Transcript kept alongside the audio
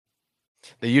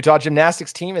The Utah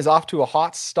Gymnastics team is off to a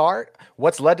hot start.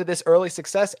 What's led to this early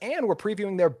success? And we're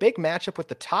previewing their big matchup with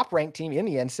the top-ranked team in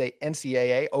the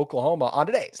NCAA, Oklahoma, on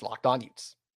today's Locked On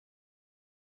Utes.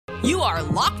 You are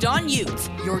Locked On Utes,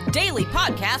 your daily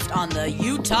podcast on the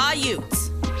Utah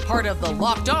Utes. Part of the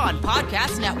Locked On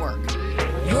Podcast Network.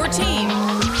 Your team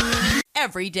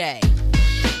every day.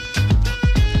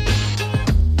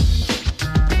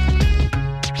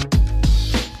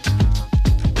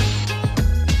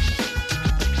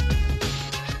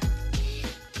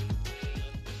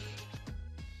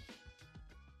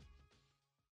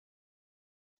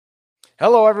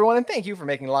 Hello, everyone, and thank you for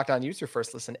making Locked On Utes your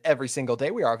first listen every single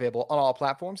day. We are available on all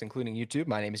platforms, including YouTube.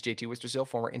 My name is JT Wistersill,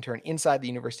 former intern inside the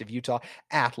University of Utah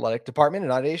Athletic Department.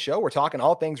 And on today's show, we're talking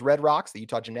all things Red Rocks, the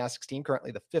Utah Gymnastics team,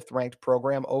 currently the 5th-ranked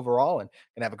program overall, and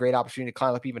going to have a great opportunity to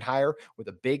climb up even higher with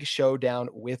a big showdown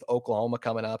with Oklahoma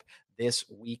coming up this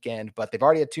weekend. But they've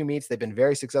already had 2 meets. They've been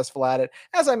very successful at it.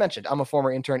 As I mentioned, I'm a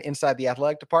former intern inside the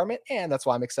athletic department, and that's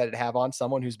why I'm excited to have on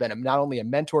someone who's been not only a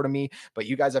mentor to me, but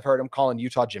you guys have heard him calling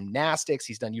Utah Gymnastics.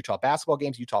 He's done Utah basketball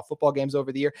games, Utah football games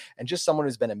over the year, and just someone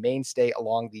who's been a mainstay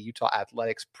along the Utah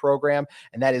athletics program.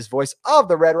 And that is voice of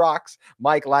the Red Rocks,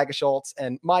 Mike Lagerschultz.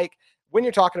 And Mike, when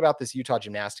you're talking about this Utah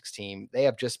Gymnastics team, they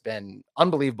have just been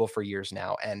unbelievable for years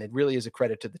now. And it really is a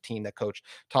credit to the team that Coach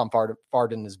Tom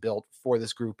Farden has built for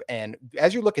this group. And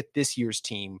as you look at this year's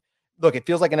team, look, it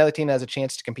feels like another team that has a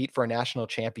chance to compete for a national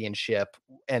championship,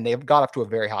 and they've got off to a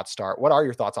very hot start. What are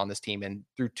your thoughts on this team and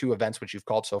through 2 events which you've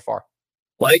called so far?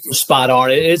 Well, I think you're spot on.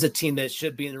 It is a team that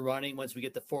should be in the running once we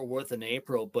get to Fort Worth in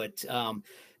April. But,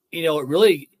 it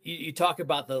really, you talk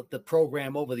about the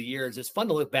program over the years. It's fun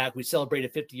to look back. We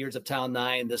celebrated 50 years of Title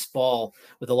IX this fall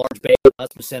with a large Bay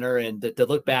Center, and to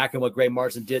look back at what Greg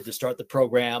Marsden did to start the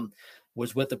program,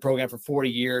 was with the program for 40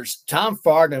 years. Tom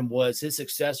Farden was his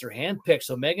successor, handpicked.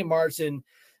 So Megan Marsden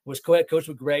was co-head coach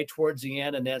with Greg towards the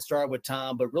end and then started with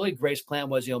Tom. But really Greg's plan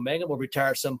was, Megan will retire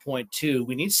at some point too.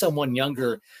 We need someone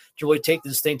younger to really take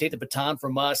the baton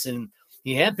from us. And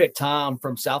he handpicked Tom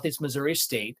from Southeast Missouri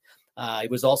State. He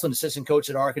was also an assistant coach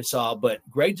at Arkansas, but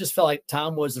Greg just felt like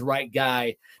Tom was the right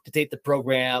guy to take the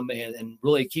program and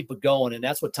really keep it going. And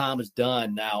that's what Tom has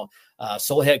done now.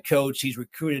 Sole head coach, he's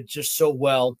recruited just so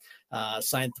well,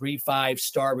 signed 3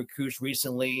 5-star recruits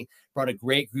recently, brought a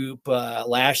great group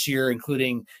last year,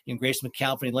 including Grace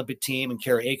McCown from the Olympic team and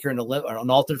Kara Aker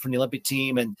an alternate from the Olympic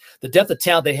team. And the depth of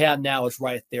talent they have now is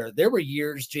right there. There were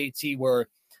years, JT, where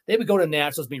they would go to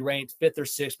nationals, be ranked 5th or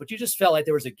 6th, but you just felt like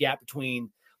there was a gap between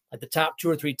like the top 2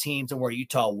 or 3 teams and where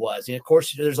Utah was. And of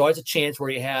course, there's always a chance where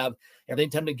you have everything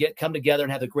come together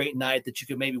and have a great night that you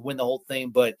could maybe win the whole thing.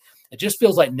 But it just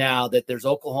feels like now that there's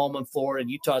Oklahoma and Florida, and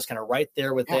Utah is kind of right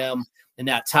there with them in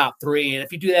that top 3. And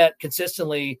if you do that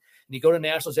consistently and you go to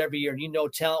nationals every year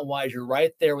and talent-wise, you're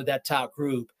right there with that top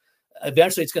group,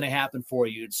 eventually it's going to happen for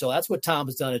you. So that's what Tom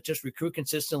has done. Is just recruit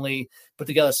consistently, put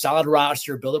together a solid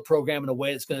roster, build a program in a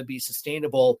way that's going to be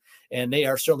sustainable. And they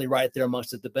are certainly right there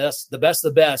amongst the best of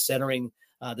the best entering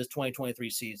this 2023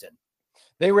 season.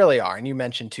 They really are. And you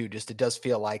mentioned too, just it does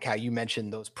feel like how you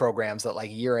mentioned those programs that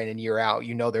like year in and year out,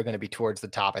 they're going to be towards the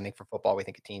top. I think for football, we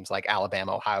think of teams like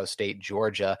Alabama, Ohio State,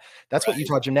 Georgia. That's right. What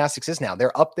Utah Gymnastics is now.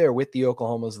 They're up there with the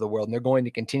Oklahomas of the world, and they're going to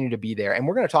continue to be there. And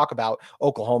we're going to talk about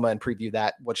Oklahoma and preview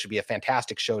that, what should be a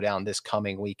fantastic showdown this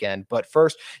coming weekend. But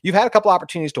first, you've had a couple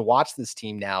opportunities to watch this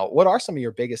team now. What are some of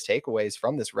your biggest takeaways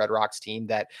from this Red Rocks team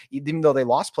that, even though they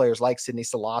lost players like Sydney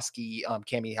Solosky,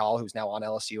 Cami Hall, who's now on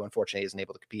LSU, unfortunately isn't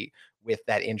able to compete with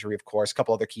that injury, of course, a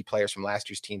couple other key players from last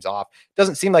year's teams off.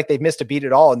 Doesn't seem like they've missed a beat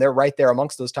at all, and they're right there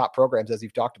amongst those top programs, as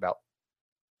you've talked about.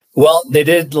 Well, they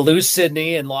did lose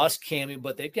Sydney and lost Cami,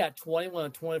 but they've got 21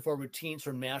 and 24 routines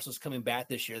from nationals coming back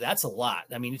this year. That's a lot.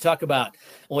 I mean, you talk about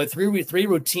only three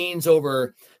routines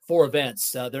over 4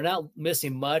 events. They're not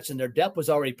missing much, and their depth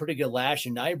was already pretty good last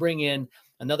year. Now you bring in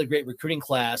another great recruiting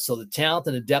class, so the talent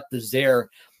and the depth is there.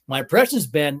 My impression has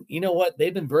been,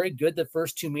 they've been very good the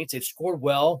first 2 meets. They've scored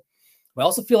well. I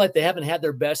also feel like they haven't had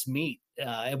their best meet,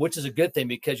 which is a good thing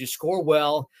because you score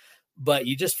well, but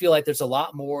you just feel like there's a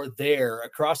lot more there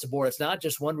across the board. It's not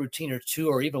just one routine or 2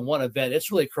 or even one event. It's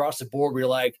really across the board where you're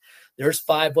like, there's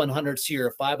 5 100s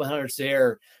here, 5 100s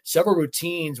there, several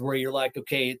routines where you're like,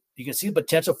 okay, you can see the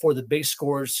potential for the big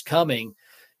scores coming.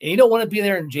 And you don't want to be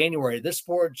there in January. This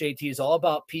sport, JT, is all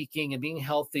about peaking and being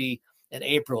healthy in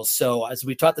April. So as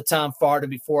we talked to Tom Farden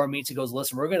before our meets, he goes,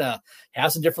 listen, we're going to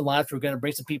have some different lineups. We're going to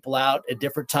bring some people out at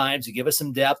different times to give us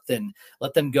some depth and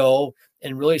let them go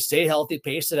and really stay healthy,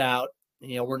 pace it out.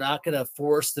 We're not going to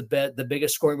force the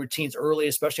biggest scoring routines early,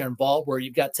 especially on vault where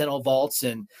you've got 10-0 vaults.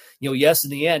 And, yes, in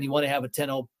the end, you want to have a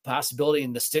 10-0 possibility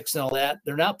in the sticks and all that.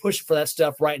 They're not pushing for that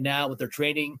stuff right now with their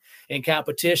training and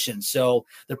competition. So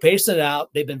they're pacing it out.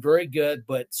 They've been very good,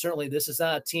 but certainly this is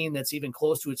not a team that's even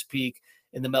close to its peak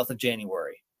in the month of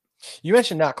January. You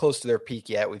mentioned not close to their peak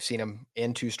yet. We've seen them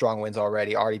in 2 strong wins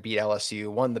already beat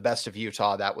LSU, won the best of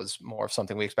Utah. That was more of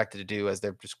something we expected to do as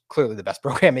they're just clearly the best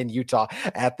program in Utah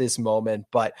at this moment.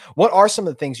 But what are some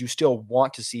of the things you still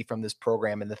want to see from this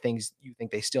program and the things you think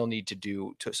they still need to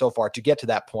do so far to get to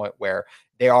that point where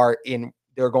we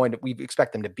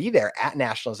expect them to be there at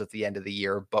nationals at the end of the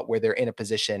year, but where they're in a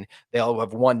position they'll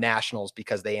have won nationals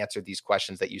because they answered these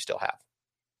questions that you still have?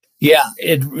 Yeah,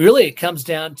 it comes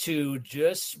down to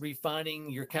just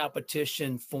refining your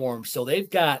competition form. So they've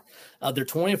got their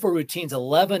 24 routines.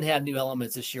 11 had new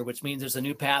elements this year, which means there's a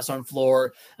new pass on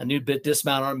floor, a new bit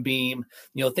dismount on beam,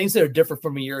 things that are different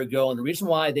from a year ago. And the reason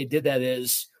why they did that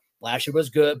is last year was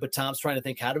good, but Tom's trying to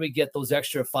think, how do we get those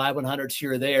extra 5 100s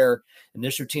here or there in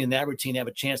this routine and that routine, have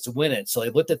a chance to win it? So they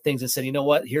looked at things and said, you know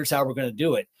what, here's how we're going to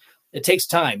do it. It takes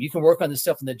time. You can work on this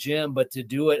stuff in the gym, but to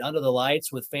do it under the lights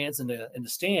with fans in the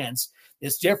stands,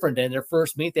 it's different. And their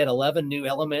first meet, they had 11 new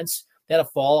elements. They had a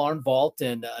fall on vault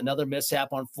and another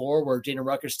mishap on floor where Jaden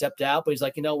Rucker stepped out. But he's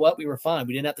like, you know what? We were fine.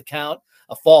 We didn't have to count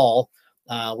a fall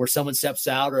where someone steps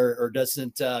out or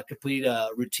doesn't complete a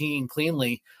routine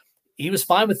cleanly. He was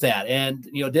fine with that and,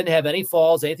 didn't have any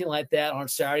falls, anything like that on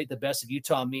Saturday, the best of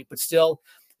Utah meet, but still,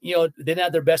 they didn't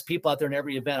have their best people out there in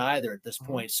every event either at this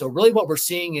point. So really what we're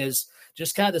seeing is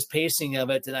just kind of this pacing of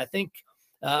it. And I think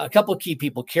a couple of key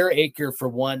people, Kara Aker for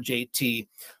one, JT,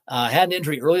 had an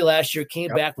injury early last year, came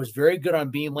back, was very good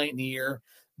on beam late in the year,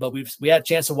 but we had a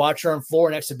chance to watch her on floor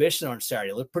and exhibition on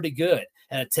Saturday. It looked pretty good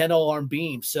and a 10-0 on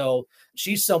beam. So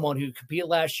she's someone who competed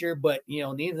last year, but,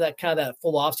 needed that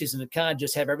full offseason to kind of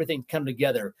just have everything come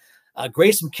together.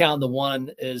 Grace McCown, the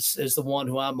one is the one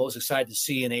who I'm most excited to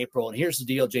see in April. And here's the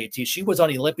deal, JT. She was on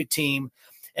the Olympic team,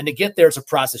 and to get there is a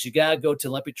process. You got to go to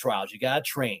Olympic trials. You got to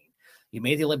train. You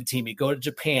made the Olympic team. You go to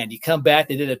Japan. You come back.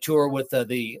 They did a tour with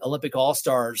the Olympic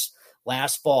All-Stars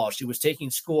last fall. She was taking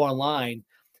school online.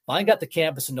 I got to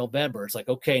campus in November. It's like,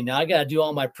 okay, now I got to do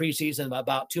all my preseason,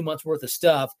 about 2 months worth of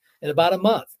stuff in about a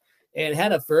month. And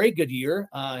had a very good year.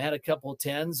 Had a couple of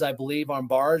 10s, I believe, on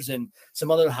bars and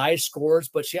some other high scores,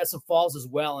 but she had some falls as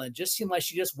well. And it just seemed like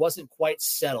she just wasn't quite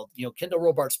settled. Kendall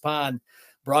Robarts-Pond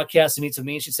broadcasting meets with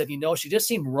me, and she said, she just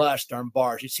seemed rushed on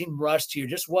bars. She seemed rushed here,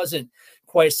 just wasn't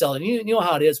quite settled. And you know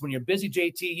how it is when you're busy,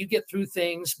 JT, you get through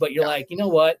things, but you're like, you know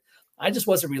what? I just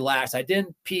wasn't relaxed. I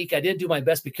didn't peak. I didn't do my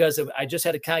best because I just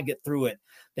had to kind of get through it.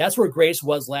 That's where Grace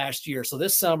was last year. So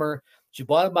this summer, she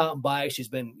bought a mountain bike. She's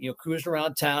been, cruising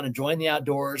around town, enjoying the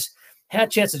outdoors, had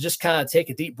a chance to just kind of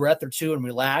take a deep breath or two and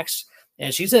relax.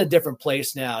 And she's in a different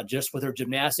place now, just with her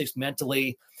gymnastics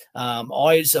mentally,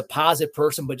 always a positive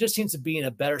person, but just seems to be in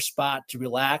a better spot to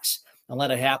relax and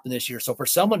let it happen this year. So for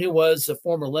someone who was a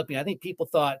former Olympian, I think people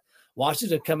thought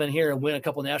Washington would come in here and win a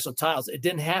couple of national titles. It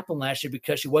didn't happen last year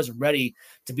because she wasn't ready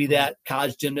to be that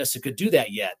college gymnast who could do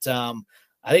that yet.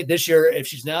 I think this year, if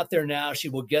she's not there now, she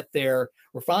will get there.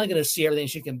 We're finally going to see everything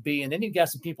she can be. And then you've got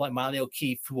some people like Molly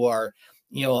O'Keefe who are,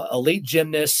 elite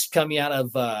gymnasts coming out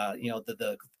of,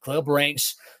 the club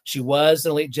ranks. She was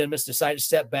an elite gymnast, decided to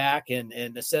step back and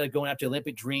instead of going after the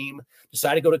Olympic dream,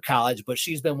 decided to go to college. But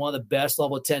she's been one of the best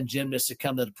level 10 gymnasts to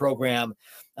come to the program.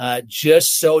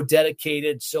 Just so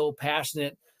dedicated, so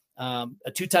passionate. A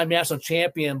 2-time national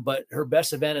champion, but her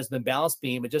best event has been balance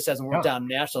beam. It just hasn't worked out in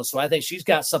nationals. So I think she's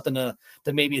got something to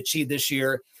maybe achieve this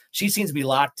year. She seems to be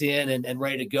locked in and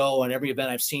ready to go on every event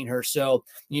I've seen her. So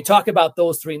you talk about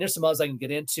those three, and there's some others I can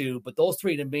get into, but those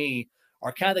three to me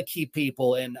are kind of the key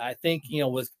people. And I think,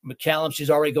 with McCallum, she's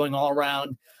already going all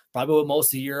around, probably with most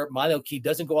of the year. Molly O'Keefe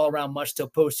doesn't go all around much till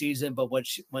postseason, but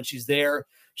when she's there,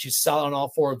 she's solid on all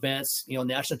 4 events,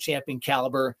 national champion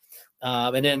caliber.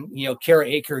 And then, Kara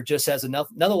Aker just has another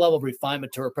level of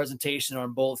refinement to her presentation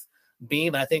on both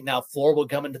beam. And I think now floor will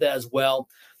come into that as well.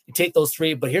 You take those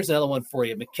 3, but here's another one for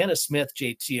you. McKenna Smith,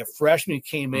 JT, a freshman who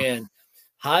came in,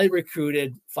 highly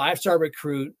recruited, 5-star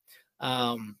recruit,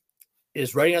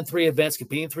 is ready on 3 events,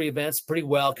 competing 3 events pretty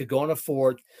well, could go on a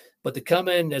 4th, but to come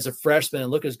in as a freshman and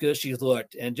look as good as she's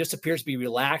looked and just appears to be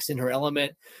relaxed in her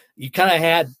element. You kind of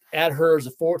had at her as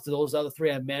a 4th of those other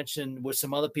 3 I mentioned with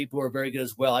some other people who are very good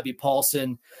as well. Ivy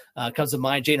Paulson comes to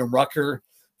mind, Jaden Rucker,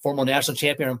 former national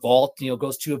champion in vault,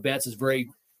 goes 2 events, is very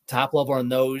top level on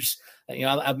those.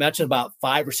 I've mentioned about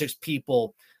 5 or 6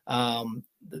 people.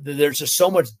 There's just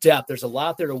so much depth. There's a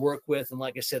lot there to work with. And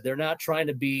like I said, they're not trying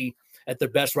to be at their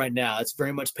best right now. It's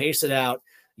very much pace it out.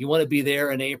 you want to be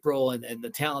there in April, and the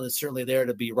talent is certainly there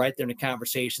to be right there in the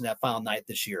conversation that final night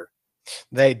this year.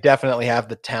 They definitely have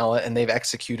the talent, and they've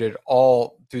executed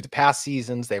all through the past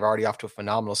seasons. They've already off to a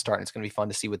phenomenal start, and it's going to be fun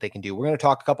to see what they can do. We're going to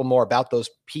talk a couple more about those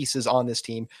pieces on this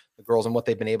team, the girls, and what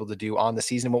they've been able to do on the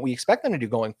season and what we expect them to do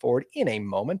going forward in a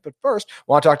moment. But first, I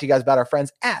want to talk to you guys about our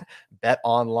friends at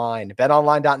BetOnline.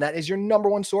 BetOnline.net is your number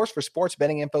one source for sports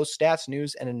betting info, stats,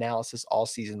 news, and analysis all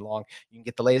season long. You can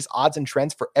get the latest odds and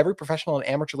trends for every professional and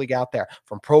amateur league out there,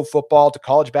 from pro football to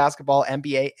college basketball,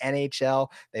 NBA, NHL.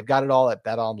 They've got it all at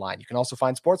BetOnline. You can also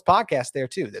find sports podcasts there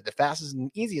too. They're the fastest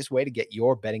and easiest way to get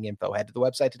your betting info. Head to the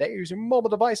website today or use your mobile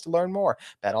device to learn more.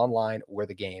 BetOnline, where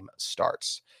the game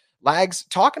starts. Lags,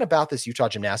 talking about this Utah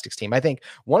gymnastics team, I think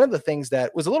one of the things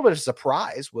that was a little bit of a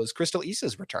surprise was Crystal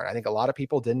Issa's return. I think a lot of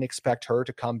people didn't expect her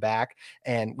to come back.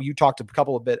 And you talked a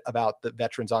couple of bit about the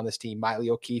veterans on this team,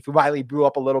 Miley O'Keefe, who Miley blew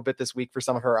up a little bit this week for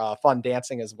some of her fun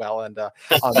dancing as well. And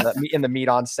in the meet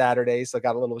on Saturday, so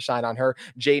got a little shine on her.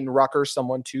 Jaden Rucker,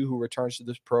 someone too who returns to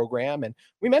this program. And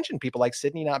we mentioned people like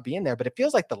Sydney not being there, but it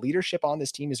feels like the leadership on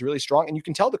this team is really strong. And you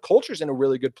can tell the culture's in a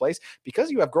really good place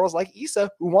because you have girls like Issa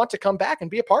who want to come back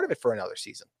and be a part of it for another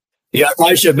season. Yeah, I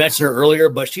probably should have mentioned her earlier,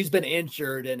 but she's been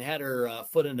injured and had her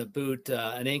foot in a boot,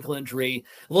 an ankle injury,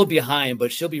 a little behind,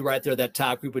 but she'll be right there, that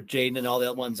top group with Jaden and all the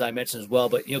other ones I mentioned as well.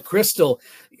 But, Crystal,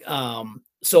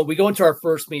 so we go into our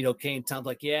first meet, okay, and Tom's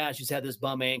like, yeah, she's had this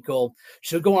bum ankle.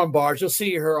 She'll go on bars. You'll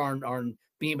see her on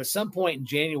beam at some point in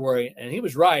January. And he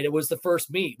was right. It was the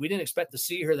first meet. We didn't expect to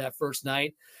see her that first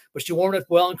night, but she warmed up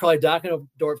well. And Carly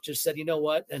Dockendorf just said, you know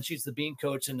what? And she's the beam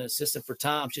coach and assistant for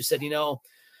Tom. She said,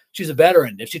 she's a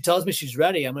veteran. If she tells me she's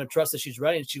ready, I'm going to trust that she's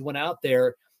ready. And she went out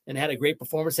there and had a great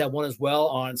performance, had one as well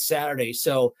on Saturday.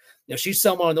 So, she's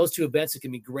someone on those two events that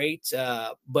can be great,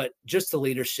 but just the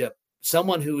leadership,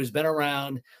 someone who has been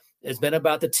around, has been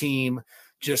about the team,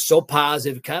 just so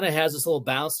positive, kind of has this little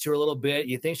bounce to her a little bit.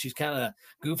 You think she's kind of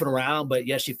goofing around, but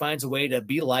yes, she finds a way to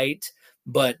be light,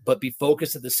 but be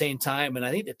focused at the same time. And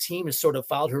I think the team has sort of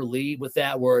followed her lead with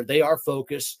that, where they are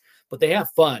focused, but they have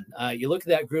fun. You look at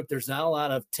that group, there's not a lot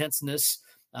of tenseness,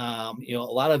 a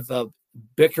lot of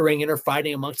bickering, inner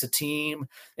fighting amongst the team.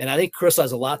 And I think Crystal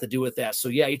has a lot to do with that. So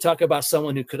yeah, you talk about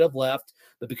someone who could have left,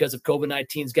 but because of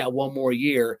COVID-19's got one more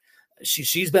year,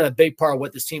 she's been a big part of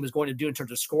what this team is going to do in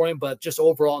terms of scoring, but just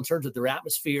overall in terms of their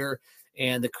atmosphere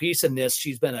and the cohesiveness,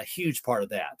 she's been a huge part of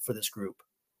that for this group.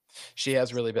 She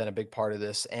has really been a big part of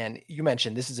this. And you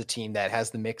mentioned this is a team that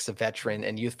has the mix of veteran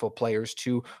and youthful players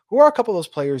too. Who are a couple of those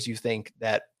players you think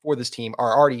that for this team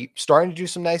are already starting to do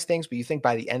some nice things, but you think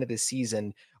by the end of the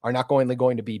season are not going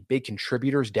to be big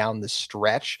contributors down the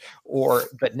stretch,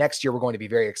 but next year we're going to be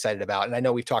very excited about? And I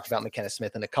know we've talked about McKenna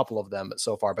Smith and a couple of them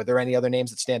so far, but are there any other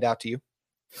names that stand out to you?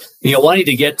 One I need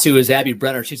to get to is Abby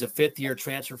Brenner. She's a fifth-year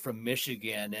transfer from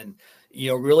Michigan, and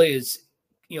really is.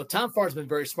 Tom Farr's been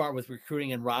very smart with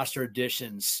recruiting and roster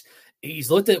additions. He's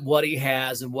looked at what he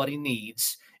has and what he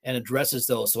needs and addresses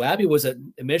those. So Abby was at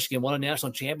Michigan, won a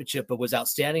national championship, but was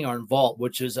outstanding on vault,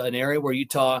 which is an area where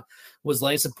Utah was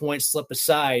letting some points slip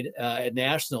aside at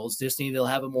nationals. Just needed to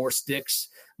have more sticks,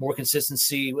 more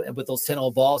consistency with those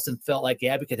 10-0 vaults, and felt like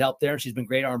Abby could help there. And she's been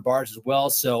great on bars as well.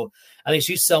 So I think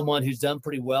she's someone who's done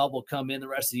pretty well, will come in the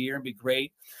rest of the year and be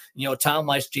great. Tom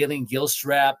likes Jalen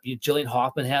Gilstrap. Jillian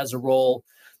Hoffman has a role.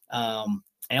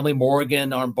 Emily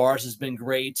Morgan on bars has been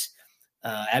great.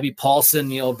 Abby Paulson,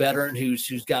 veteran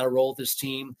who's got a role with this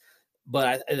team.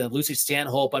 But Lucy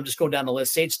Stanhope, I'm just going down the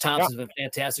list. Sage Thompson's been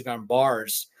fantastic on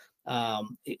bars.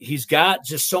 He's got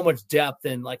just so much depth.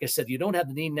 And like I said, you don't have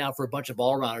the need now for a bunch of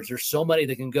all-rounders. There's so many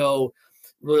that can go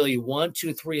really 1,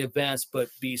 2, 3 events, but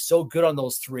be so good on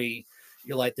those 3.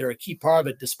 You're like, they're a key part of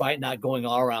it despite not going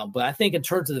all around. But I think in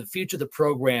terms of the future of the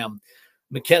program,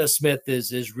 McKenna Smith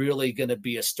is really going to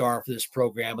be a star for this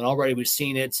program. And already we've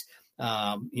seen it,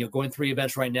 going 3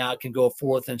 events right now, can go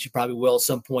 4th, and she probably will at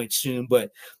some point soon. But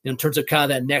in terms of kind of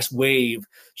that next wave,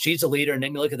 she's a leader. And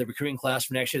then you look at the recruiting class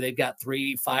for next year, they've got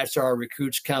 3 5-star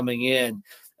recruits coming in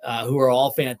who are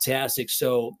all fantastic.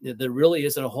 So there really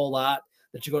isn't a whole lot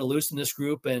that you're going to lose in this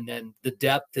group, and the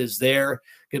depth is there,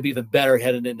 going to be even better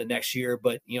headed into next year.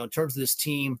 But, in terms of this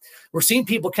team, we're seeing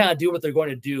people kind of do what they're going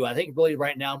to do. I think really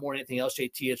right now, more than anything else,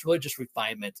 JT, it's really just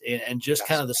refinement and just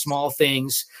kind of the small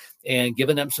things and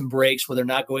giving them some breaks where they're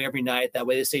not going every night. That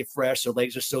way they stay fresh. Their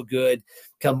legs are still good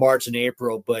come March and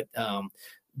April. But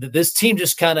this team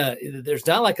just kind of, there's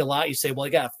not like a lot you say, well,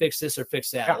 you got to fix this or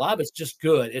fix that. Yeah. A lot of it's just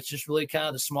good. It's just really kind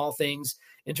of the small things,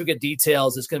 intricate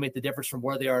details that's going to make the difference from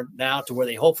where they are now to where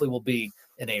they hopefully will be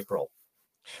in April.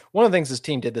 One of the things this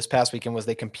team did this past weekend was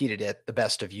they competed at the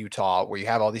Best of Utah, where you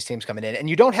have all these teams coming in, and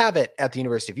you don't have it at the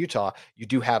University of Utah. You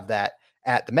do have that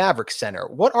at the Mavericks Center.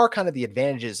 What are kind of the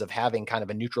advantages of having kind of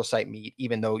a neutral site meet,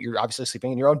 even though you're obviously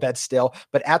sleeping in your own bed still,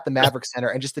 but at the Mavericks Center,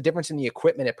 and just the difference in the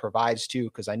equipment it provides too?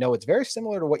 Because I know it's very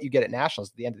similar to what you get at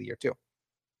Nationals at the end of the year too.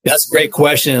 That's a great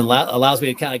question, and allows me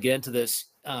to kind of get into this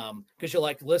because you're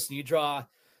like, listen, you draw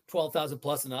 12,000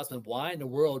 plus announcement. Why in the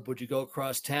world would you go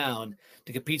across town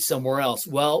to compete somewhere else?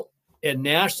 Well, at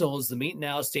Nationals, the meet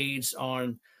now staged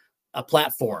on a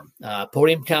platform,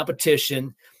 podium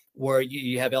competition, where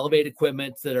you have elevated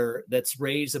equipment that's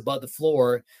raised above the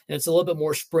floor, and it's a little bit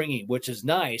more springy, which is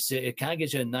nice. It kind of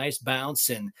gives you a nice bounce,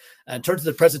 and in terms of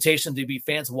the presentation, to be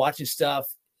fans watching stuff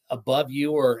above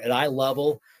you or at eye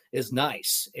level is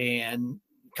nice. And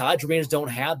college arenas don't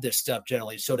have this stuff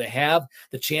generally, so to have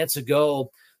the chance to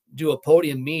go do a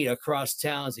podium meet across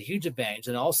town is a huge advantage.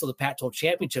 And also the Pac-12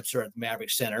 championships are at the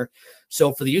Mavericks Center.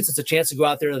 So for the youth, it's a chance to go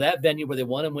out there to that venue where they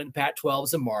want to win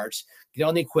Pac-12s in March, get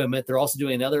on the equipment. They're also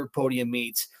doing another podium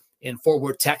meet in Fort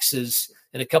Worth, Texas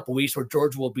in a couple of weeks where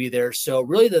Georgia will be there. So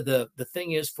really the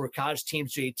thing is for college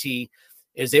teams, JT,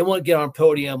 is they want to get on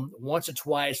podium once or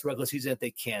twice regular season if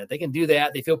they can. If they can do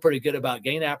that, they feel pretty good about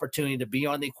getting the opportunity to be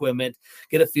on the equipment,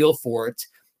 get a feel for it.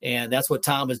 And that's what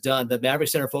Tom has done. The Maverick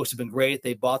Center folks have been great.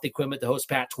 They bought the equipment to host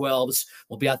Pac-12s.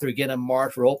 We'll be out there again in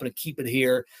March. We're hoping to keep it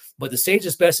here. But the stage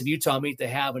is best of Utah meet to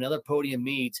have another podium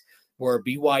meet where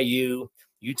BYU,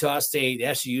 Utah State,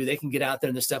 SU, they can get out there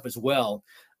and this stuff as well.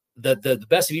 The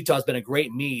best of Utah has been a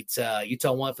great meet.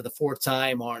 Utah won for the fourth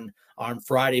time on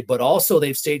Friday, but also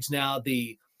they've staged now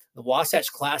the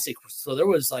Wasatch Classic. So there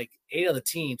was like 8 other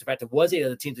teams. In fact, it was 8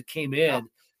 other teams that came in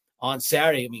on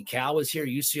Saturday. I mean, Cal was here,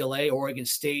 UCLA, Oregon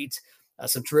State,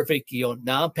 some terrific,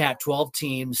 non-Pac-12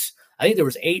 teams. I think there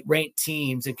was 8 ranked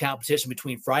teams in competition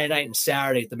between Friday night and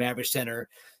Saturday at the Maverick Center.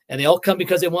 And they all come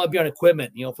because they want to be on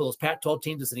equipment. For those Pac-12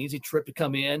 teams, it's an easy trip to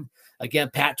come in.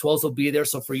 Again, Pac-12s will be there.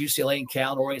 So for UCLA and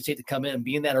Cal and Oregon State to come in and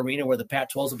be in that arena where the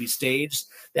Pac-12s will be staged,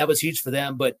 that was huge for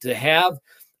them. But to have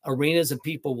arenas and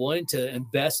people willing to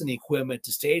invest in the equipment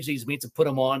to stage these meets and put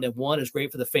them on, and one is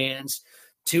great for the fans.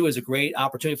 2 is a great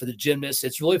opportunity for the gymnasts.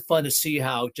 It's really fun to see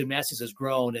how gymnastics has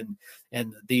grown,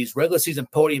 and these regular season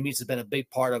podium meets has been a big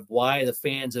part of why the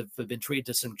fans have been treated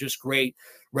to some just great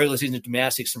regular season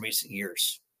gymnastics in recent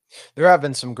years. There have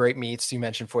been some great meets you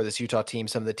mentioned for this Utah team.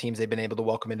 Some of the teams they've been able to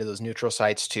welcome into those neutral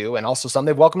sites too, and also some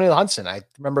they've welcomed into Huntston. I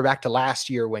remember back to last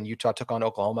year when Utah took on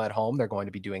Oklahoma at home. They're going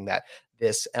to be doing that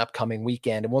this upcoming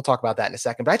weekend, and we'll talk about that in a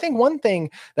second. But I think one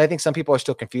thing that I think some people are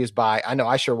still confused by, I know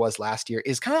I sure was last year,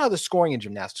 is kind of how the scoring in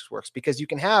gymnastics works, because you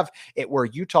can have it where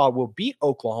Utah will beat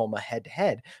Oklahoma head to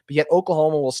head, but yet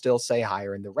Oklahoma will still stay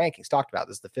higher in the rankings. Talked about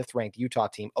this, the 5th ranked Utah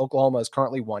team. Oklahoma is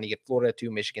currently 1. You get Florida at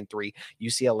 2, Michigan 3,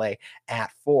 UCLA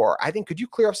at 4. I think, could you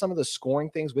clear up some of the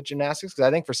scoring things with gymnastics? Because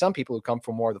I think for some people who come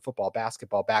from more of the football,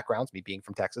 basketball backgrounds, me being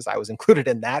from Texas, I was included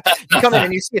in that. You come in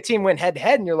and you see a team win head to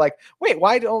head, and you're like, wait,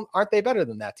 aren't they better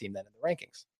than that team then in the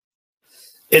rankings?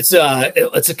 It's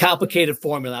a complicated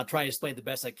formula. I'll try to explain the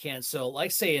best I can. So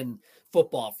like say in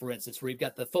football, for instance, where you've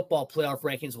got the football playoff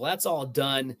rankings, well, that's all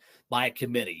done by a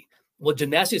committee. Well,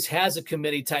 gymnastics has a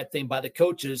committee type thing by the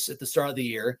coaches at the start of the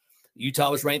year.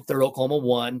 Utah was ranked 3rd, Oklahoma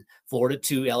 1, Florida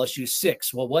 2, LSU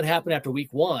 6. Well, what happened after week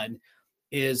 1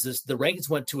 is the rankings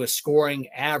went to a scoring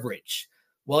average.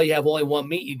 Well, you have only one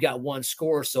meet, you got one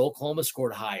score, so Oklahoma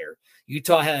scored higher.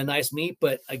 Utah had a nice meet,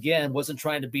 but again, wasn't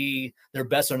trying to be their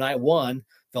best on night 1,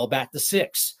 fell back to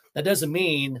 6. That doesn't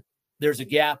mean there's a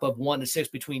gap of 1 to 6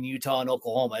 between Utah and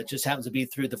Oklahoma. It just happens to be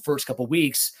through the first couple of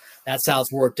weeks. That's how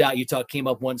it's worked out. Utah came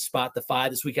up 1 spot to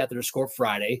 5 this week after their score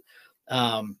Friday.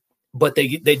 But they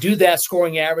do that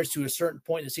scoring average to a certain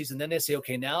point in the season. Then they say,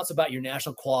 okay, now it's about your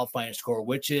national qualifying score,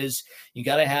 which is you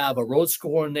got to have a road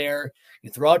score in there. You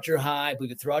throw out your high, but you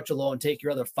can throw out your low and take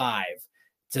your other 5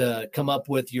 to come up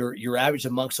with your average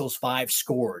amongst those 5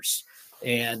 scores.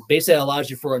 And basically that allows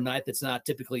you for a night that's not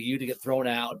typically you to get thrown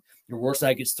out. Your worst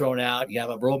night gets thrown out. You have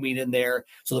a road meet in there.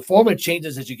 So the formula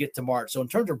changes as you get to March. So in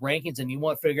terms of rankings and you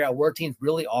want to figure out where teams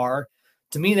really are,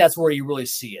 to me, that's where you really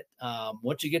see it.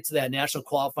 Once you get to that national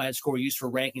qualifying score used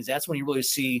for rankings, that's when you really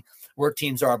see where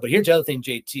teams are. But here's the other thing,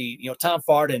 JT. Tom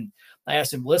Farden, I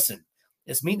asked him, listen,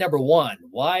 it's meet number 1.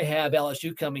 Why have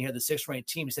LSU coming here, the 6th ranked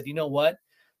team? He said, you know what?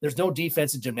 There's no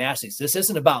defense in gymnastics. This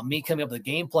isn't about me coming up with a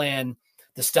game plan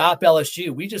to stop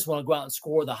LSU. We just want to go out and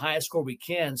score the highest score we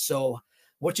can. So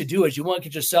what you do is you want to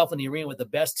get yourself in the arena with the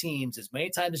best teams as many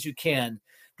times as you can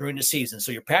during the season.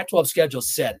 So your Pac-12 schedule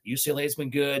is set. UCLA's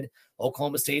been good.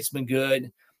 Oklahoma State's been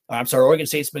good. Oregon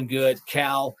State's been good.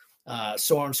 Cal,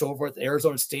 so on and so forth.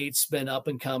 Arizona State's been up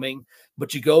and coming.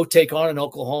 But you go take on an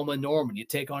Oklahoma and Norman. You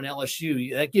take on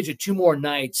LSU. That gives you 2 more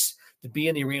nights to be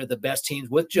in the arena with the best teams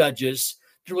with judges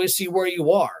to really see where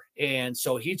you are. And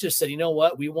so he just said, you know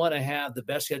what, we want to have the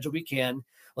best schedule we can.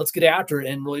 Let's get after it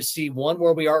and really see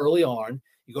where we are early on.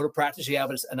 You go to practice, you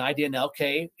have an idea now,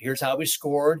 okay, here's how we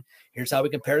scored, here's how we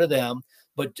compare to them.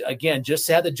 But again, just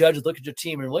to have the judges look at your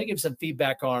team and really give some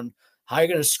feedback on how you're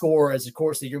going to score as the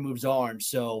course of the year moves on.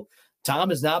 So Tom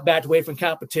has not backed away from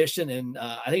competition, and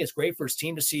I think it's great for his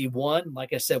team to see, one,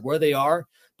 like I said, where they are,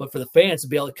 but for the fans to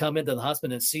be able to come into the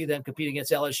Huntsman and see them compete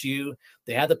against LSU.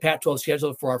 They have the Pac-12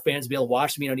 schedule for our fans to be able to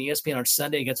watch them on ESPN on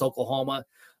Sunday against Oklahoma.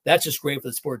 That's just great for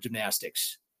the sport of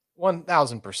gymnastics.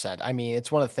 1000%. I mean,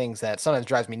 it's one of the things that sometimes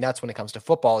drives me nuts when it comes to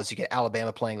football is you get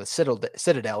Alabama playing with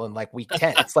Citadel in like week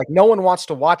 10. It's like no one wants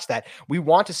to watch that. We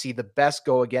want to see the best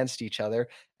go against each other.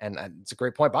 And it's a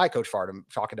great point by Coach Fardham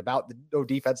talking about no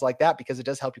defense like that, because it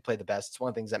does help you play the best. It's one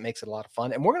of the things that makes it a lot of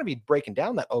fun. And we're going to be breaking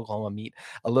down that Oklahoma meet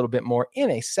a little bit more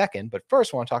in a second. But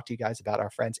first, I want to talk to you guys about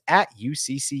our friends at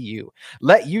UCCU.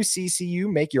 Let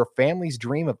UCCU make your family's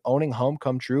dream of owning home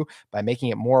come true by making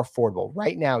it more affordable.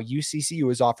 Right now,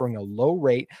 UCCU is offering a low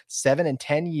rate 7 and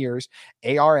 10 years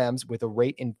ARMs with a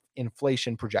rate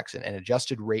inflation projection, an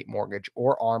adjusted rate mortgage,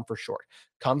 or ARM for short.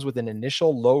 Comes with an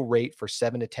initial low rate for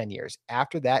 7 to 10 years.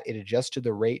 After that, it adjusts to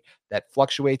the rate that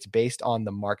fluctuates based on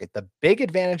the market. The big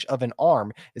advantage of an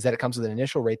ARM is that it comes with an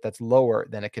initial rate that's lower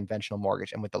than a conventional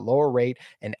mortgage. And with the lower rate,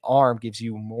 an ARM gives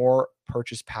you more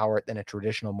purchase power than a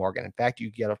traditional mortgage. In fact,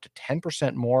 you get up to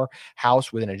 10% more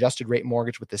house with an adjusted rate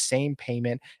mortgage with the same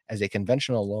payment as a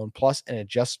conventional loan, plus an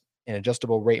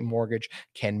adjustable rate mortgage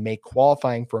can make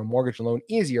qualifying for a mortgage loan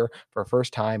easier for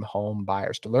first-time home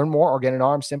buyers. To learn more or get an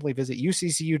ARM, simply visit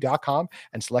uccu.com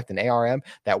and select an ARM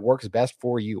that works best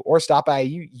for you, or stop by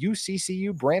a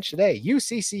UCCU branch today.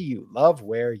 UCCU, love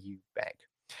where you bank.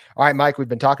 All right, Mike, we've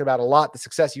been talking about a lot the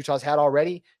success Utah's had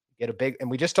already. And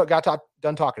we just got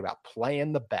done talking about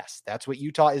playing the best. That's what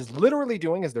Utah is literally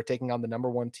doing, as they're taking on the number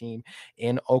one team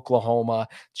in Oklahoma.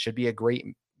 Should be a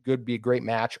great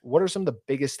match. What are some of the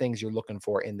biggest things you're looking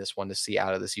for in this one to see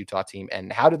out of this Utah team,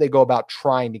 and how do they go about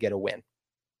trying to get a win?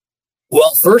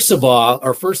 Well, first of all,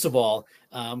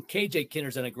 KJ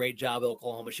Kinder's done a great job at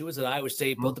Oklahoma. She was at Iowa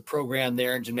State, built the program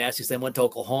there in gymnastics, then went to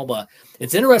Oklahoma.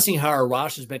 It's interesting how our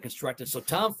roster's been constructed. So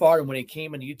Tom Fardham, when he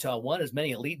came into Utah, won as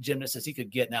many elite gymnasts as he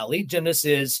could get. Now, elite gymnasts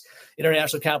is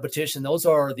international competition. Those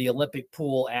are the Olympic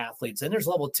pool athletes. Then there's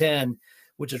level 10,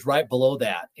 which is right below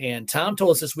that. And Tom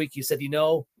told us this week, he said, the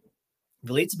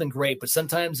elites have been great, but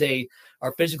sometimes they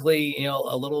are physically,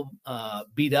 a little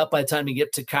beat up by the time you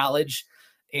get to college,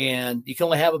 and you can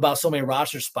only have about so many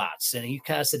roster spots. And he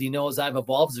kind of said, as I've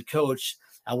evolved as a coach,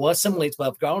 I was some elites, but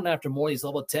I've gone after more of these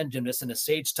level 10 gymnasts, and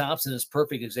Sage Thompson is a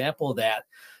perfect example of that.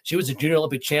 She was a junior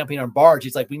Olympic champion on bars.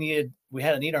 He's like, we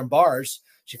had a need on bars.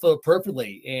 She flew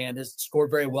perfectly and has scored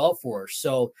very well for us.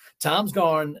 So Tom's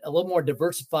gone a little more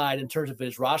diversified in terms of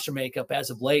his roster makeup as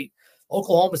of late.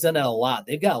 Oklahoma's done that a lot.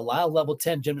 They've got a lot of level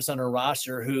 10 gymnasts on their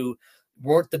roster who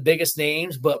weren't the biggest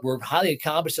names, but were highly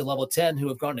accomplished at level 10 who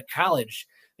have gone to college.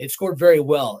 They've scored very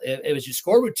well. It was you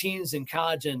score routines in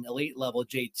college and elite level,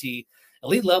 JT.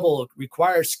 Elite level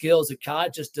requires skills that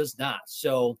college just does not.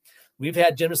 So we've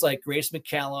had gymnasts like Grace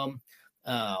McCallum,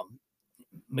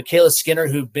 Michaela Skinner,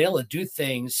 who've been able to do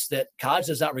things that college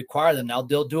does not require them. Now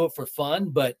they'll do it for fun,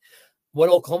 but what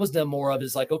Oklahoma's done more of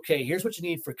is like, okay, here's what you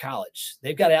need for college.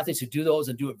 They've got athletes who do those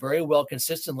and do it very well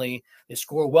consistently. They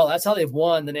score well. That's how they've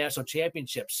won the national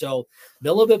championship. So a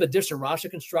little bit of a different roster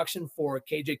construction for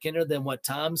KJ Kinder than what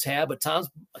Tom's had, but Tom's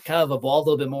kind of evolved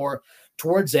a little bit more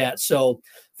towards that. So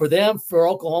for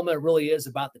Oklahoma, it really is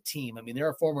about the team. I mean, there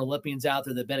are former Olympians out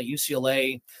there that have been at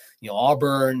UCLA,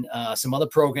 Auburn, some other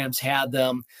programs had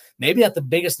them. Maybe not the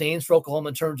biggest names for Oklahoma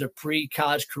in terms of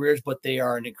pre-college careers, but they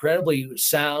are an incredibly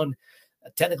sound,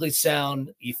 technically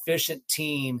sound, efficient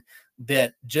team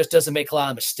that just doesn't make a lot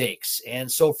of mistakes.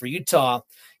 And so for Utah,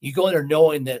 you go in there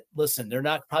knowing that, listen, they're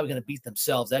not probably going to beat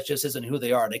themselves. That just isn't who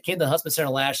they are. They came to the Huntsman Center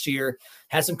last year,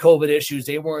 had some COVID issues.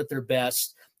 They weren't their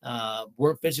best,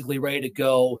 weren't physically ready to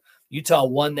go. Utah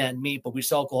won that meet, but we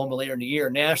saw Oklahoma later in the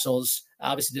year. Nationals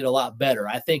obviously did a lot better.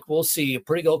 I think we'll see a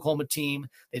pretty good Oklahoma team.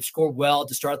 They've scored well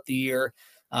to start the year.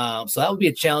 So that would be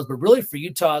a challenge. But really for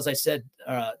Utah, as I said,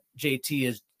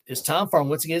 JT, is Tom Fardham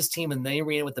once again his team in the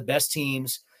arena with the best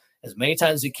teams as many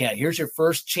times as you can. Here's your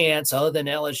first chance other than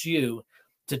LSU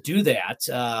to do that,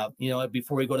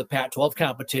 before we go to Pac-12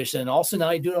 competition. And also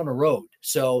now you do it on the road.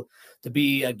 So to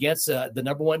be against the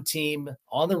number one team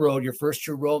on the road, your first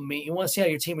true road meet, you want to see how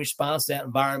your team responds to that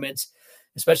environment,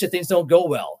 especially if things don't go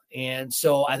well. And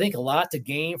so I think a lot to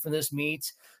gain from this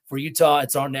meet for Utah.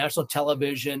 It's on national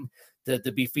television.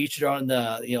 to be featured on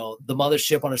the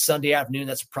mothership on a Sunday afternoon.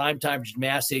 That's a prime time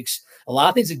gymnastics. A lot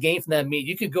of things to gain from that meet.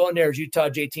 You could go in there as Utah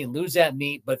JT and lose that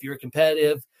meet, but if you're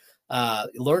competitive,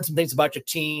 learn some things about your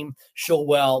team, show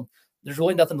well, there's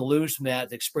really nothing to lose from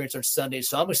that experience on Sunday.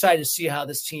 So I'm excited to see how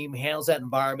this team handles that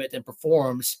environment and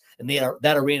performs in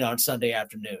that arena on Sunday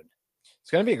afternoon.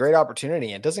 It's going to be a great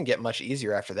opportunity. It doesn't get much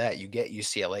easier after that. You get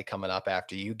UCLA coming up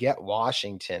after you get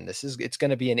Washington. It's going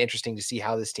to be interesting to see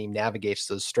how this team navigates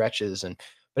those stretches.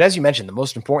 But as you mentioned, the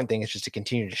most important thing is just to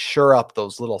continue to shore up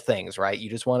those little things, right? You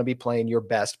just want to be playing your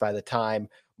best by the time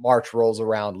March rolls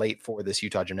around late for this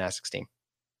Utah gymnastics team.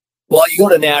 Well, you go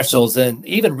to nationals and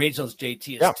even regionals,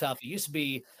 JT, is tough. It used to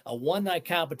be a one-night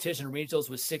competition. Regionals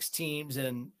with 6 teams,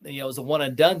 and it was a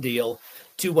one-and-done deal.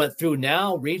 2 went through.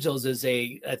 Now regionals is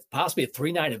possibly a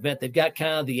 3-night event. They've got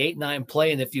kind of the 8-9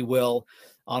 playing, if you will,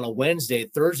 on a Wednesday.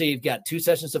 Thursday, you've got 2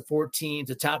 sessions of 4 teams.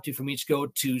 The top 2 from each go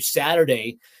to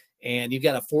Saturday, and you've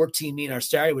got a 14 meet on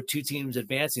Saturday with 2 teams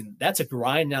advancing. That's a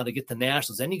grind now to get to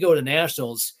nationals. Then you go to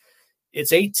nationals.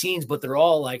 It's 8 teams, but they're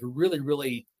all like really,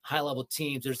 really high-level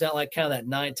teams. There's not like kind of that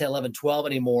 9, 10, 11, 12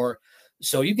 anymore.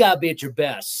 So you got to be at your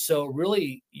best. So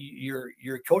really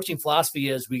your coaching philosophy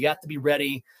is we got to be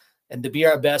ready and to be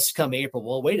our best come April.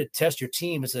 Well, a way to test your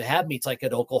team is to have meets like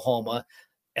at Oklahoma,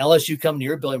 LSU come to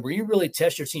your building where you really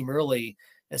test your team early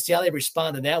and see how they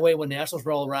respond. And that way when nationals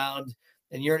roll around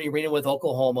and you're in the arena with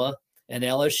Oklahoma and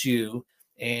LSU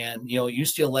and,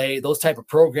 UCLA, those type of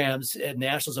programs at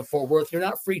nationals in Fort Worth, you're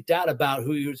not freaked out about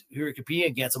who you're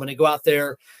competing against. And when they go out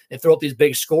there and throw up these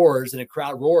big scores and the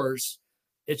crowd roars,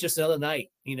 it's just another night.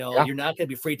 You're not going to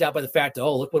be freaked out by the fact that,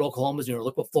 oh, look what Oklahoma's doing, or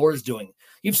look what Florida's doing.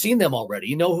 You've seen them already.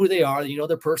 You know who they are. You know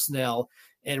their personnel.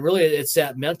 And really it's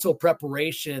that mental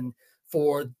preparation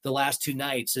for the last 2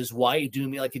 nights is why you do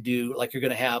me like you do, like you're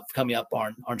going to have coming up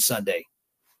on Sunday.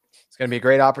 It's going to be a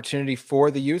great opportunity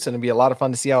for the Utes, and it'll be a lot of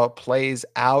fun to see how it plays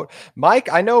out. Mike,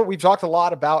 I know we've talked a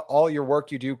lot about all your work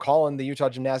you do calling the Utah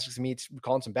gymnastics meets,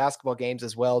 calling some basketball games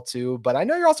as well too. But I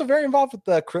know you're also very involved with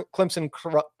the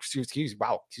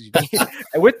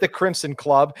with the Crimson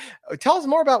Club. Tell us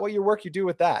more about what your work you do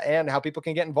with that and how people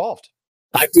can get involved.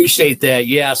 I appreciate that.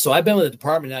 Yeah. So I've been with the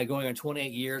department now going on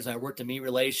 28 years. I worked in media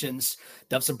relations,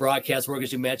 done some broadcast work,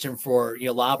 as you mentioned, for a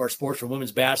lot of our sports, from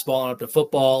women's basketball and up to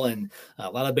football, and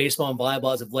a lot of baseball and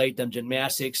volleyball as of late, done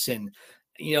gymnastics. And,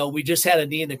 we just had a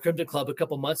need in the Crimson Club a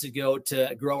couple months ago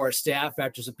to grow our staff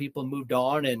after some people moved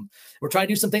on. And we're trying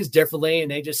to do some things differently. And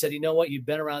they just said, you know what, you've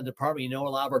been around the department, a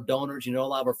lot of our donors, a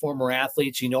lot of our former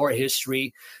athletes, our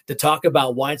history, to talk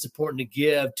about why it's important to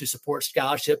give to support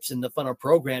scholarships and the funnel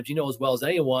programs, as well as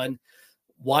anyone,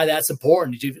 why that's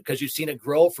important, because you've seen it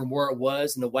grow from where it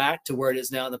was in the WAC to where it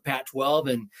is now in the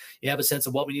Pac-12. And you have a sense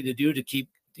of what we need to do to keep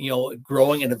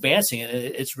growing and advancing. And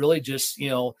it's really just,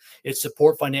 it's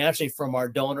support financially from our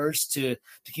donors to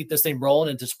keep this thing rolling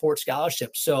and to support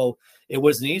scholarships. So it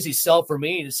was an easy sell for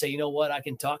me to say, you know what, I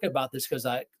can talk about this because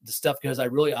I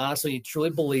really honestly, truly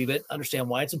believe it, understand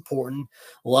why it's important,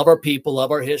 love our people,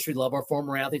 love our history, love our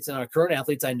former athletes and our current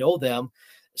athletes. I know them.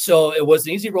 So it was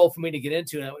an easy role for me to get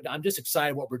into. And I'm just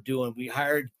excited what we're doing. We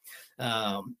hired,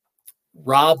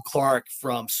 Rob Clark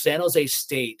from San Jose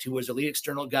State, who was a lead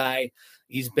external guy.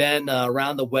 He's been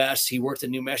around the West. He worked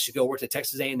in New Mexico, worked at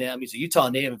Texas A&M. He's a Utah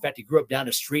native. In fact, he grew up down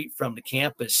the street from the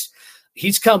campus.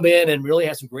 He's come in and really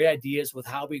has some great ideas with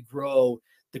how we grow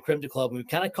the Crimson Club. We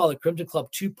kind of call it Crimson Club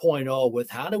 2.0, with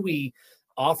how do we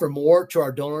offer more to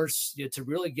our donors to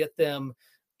really get them,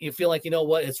 feel like,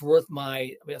 it's worth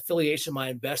my affiliation, my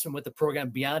investment with the program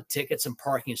beyond tickets and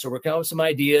parking. So we're coming up with some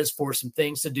ideas for some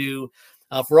things to do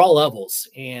for all levels.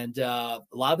 And a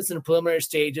lot of it's in the preliminary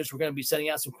stages. We're going to be sending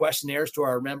out some questionnaires to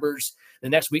our members the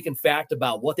next week, in fact,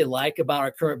 about what they like about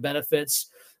our current benefits,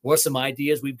 what some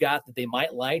ideas we've got that they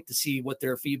might like, to see what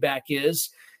their feedback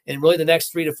is. And really the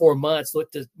next 3 to 4 months,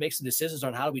 look to make some decisions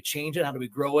on how do we change it, how do we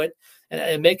grow it,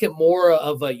 and make it more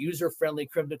of a user-friendly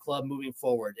Crimson Club moving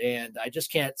forward. And I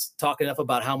just can't talk enough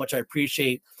about how much I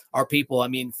appreciate our people. I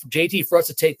mean, JT, for us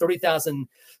to take 30,000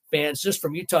 fans just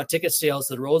from Utah ticket sales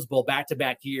to the Rose Bowl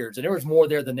back-to-back years, and there was more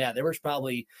there than that. There was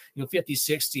probably 50,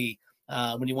 60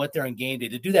 when you went there on game day.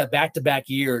 To do that back-to-back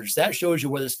years, that shows you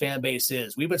where this fan base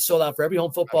is. We've been sold out for every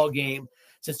home football game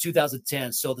since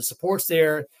 2010. So the support's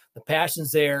there, the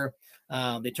passion's there.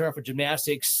 They turn up for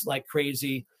gymnastics like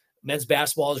crazy. Men's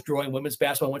basketball is growing. Women's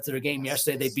basketball went to their game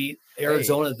yesterday. They beat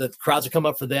Arizona. The crowds are coming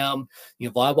up for them.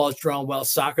 Volleyball is drawn well.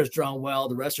 Soccer's drawn well.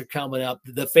 The rest are coming up.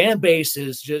 The fan base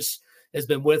has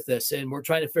been with us, and we're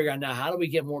trying to figure out now, how do we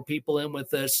get more people in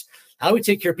with us? How do we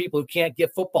take care of people who can't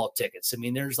get football tickets? I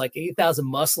mean, there's like 8,000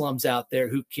 Muslims out there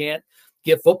who can't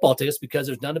get football tickets because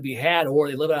there's none to be had, or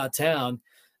they live out of town.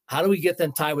 how do we get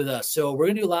them tied with us? So we're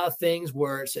going to do a lot of things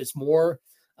where it's more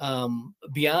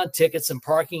beyond tickets and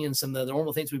parking and some of the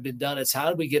normal things we've been done. It's how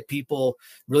do we get people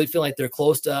really feel like they're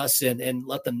close to us and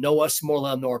let them know us more,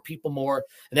 let them know our people more.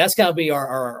 And that's got to be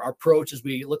our approach as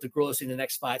we look to grow this in the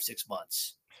next 5-6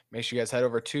 months. Make sure you guys head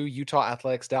over to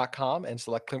UtahAthletics.com and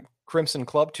select Crimson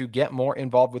Club to get more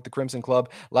involved with the Crimson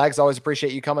Club. Lags, always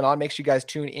appreciate you coming on. Make sure you guys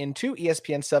tune in to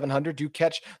ESPN 700. Do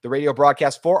catch the radio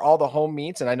broadcast for all the home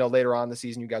meets. And I know later on in the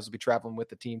season, you guys will be traveling with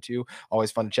the team too.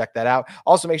 Always fun to check that out.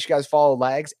 Also, make sure you guys follow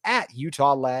Lags at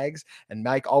Utah Lags. And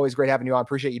Mike, always great having you on.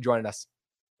 Appreciate you joining us.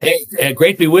 Hey,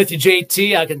 great to be with you,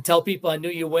 JT. I can tell people I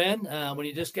knew you when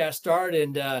you just got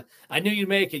started, and I knew you'd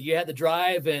make it. You had the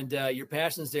drive, and your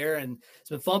passion's there, and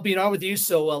it's been fun being on with you.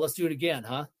 So let's do it again,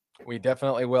 huh? We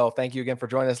definitely will. Thank you again for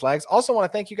joining us, Lags. Also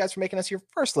want to thank you guys for making us your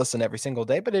first listen every single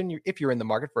day. But if you're in the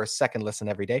market for a second listen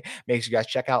every day, make sure you guys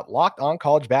check out Locked On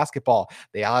College Basketball.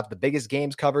 They have the biggest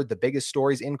games covered, the biggest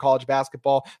stories in college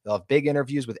basketball. They'll have big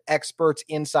interviews with experts,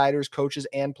 insiders, coaches,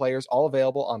 and players, all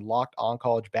available on Locked On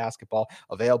College Basketball,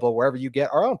 available wherever you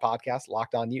get our own podcast,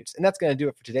 Locked On Utes. And that's going to do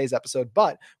it for today's episode,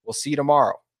 but we'll see you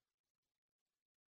tomorrow.